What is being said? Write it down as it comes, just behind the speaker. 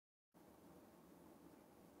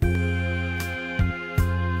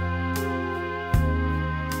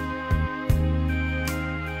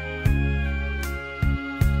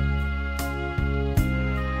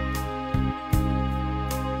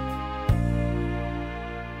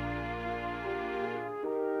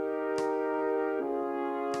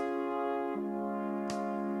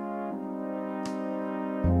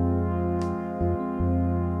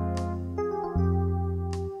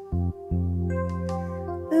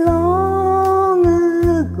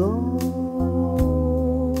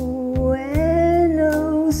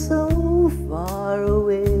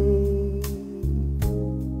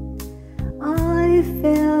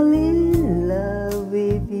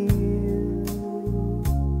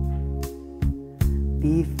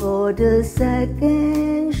before the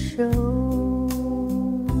second show.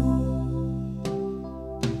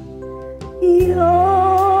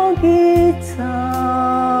 Your guitar,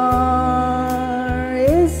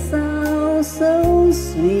 it sounds so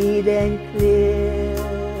sweet and clear,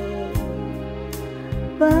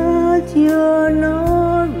 but you're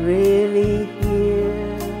not really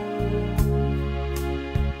here.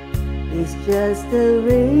 It's just the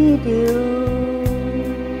radio.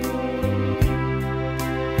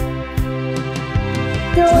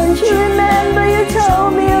 Don't you remember you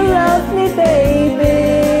told me you loved me, baby?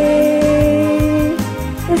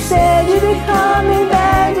 You said you'd be coming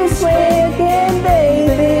back this way again,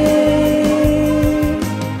 baby.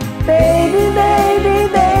 Baby, baby,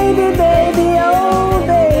 baby, baby, oh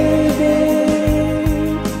baby,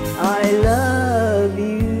 I love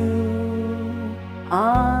you,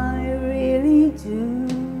 I really do.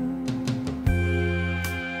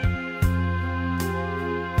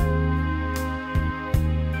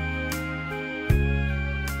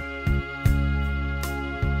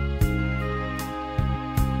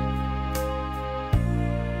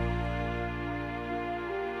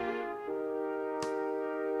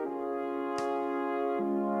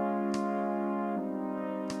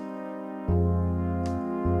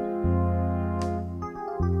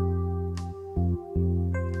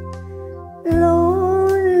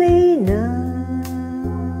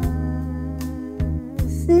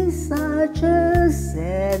 Loneliness is such a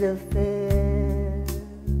sad affair,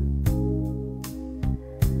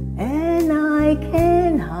 and I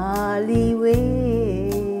can hardly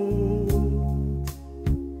wait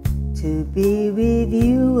to be with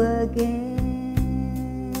you again.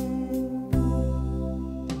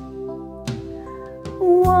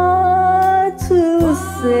 What to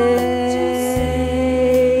say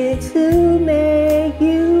to make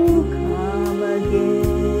you come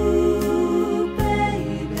again,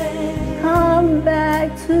 baby? Come back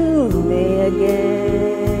to me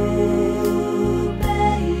again,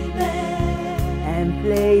 baby, and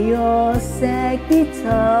play your sad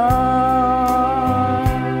guitar.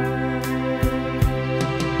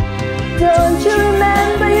 Don't you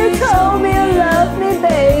remember you told me you loved me,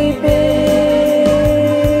 baby?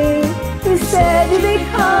 You said you'd be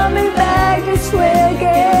coming back this way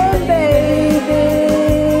again, baby.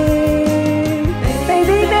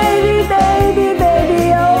 Baby, baby, baby, baby,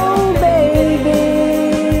 oh baby,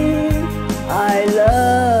 I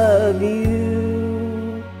love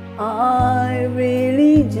you, I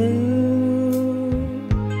really do.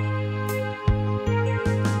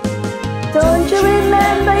 Don't you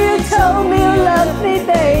remember you told me you loved me,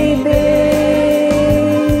 baby?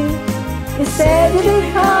 You said you'd be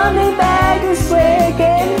coming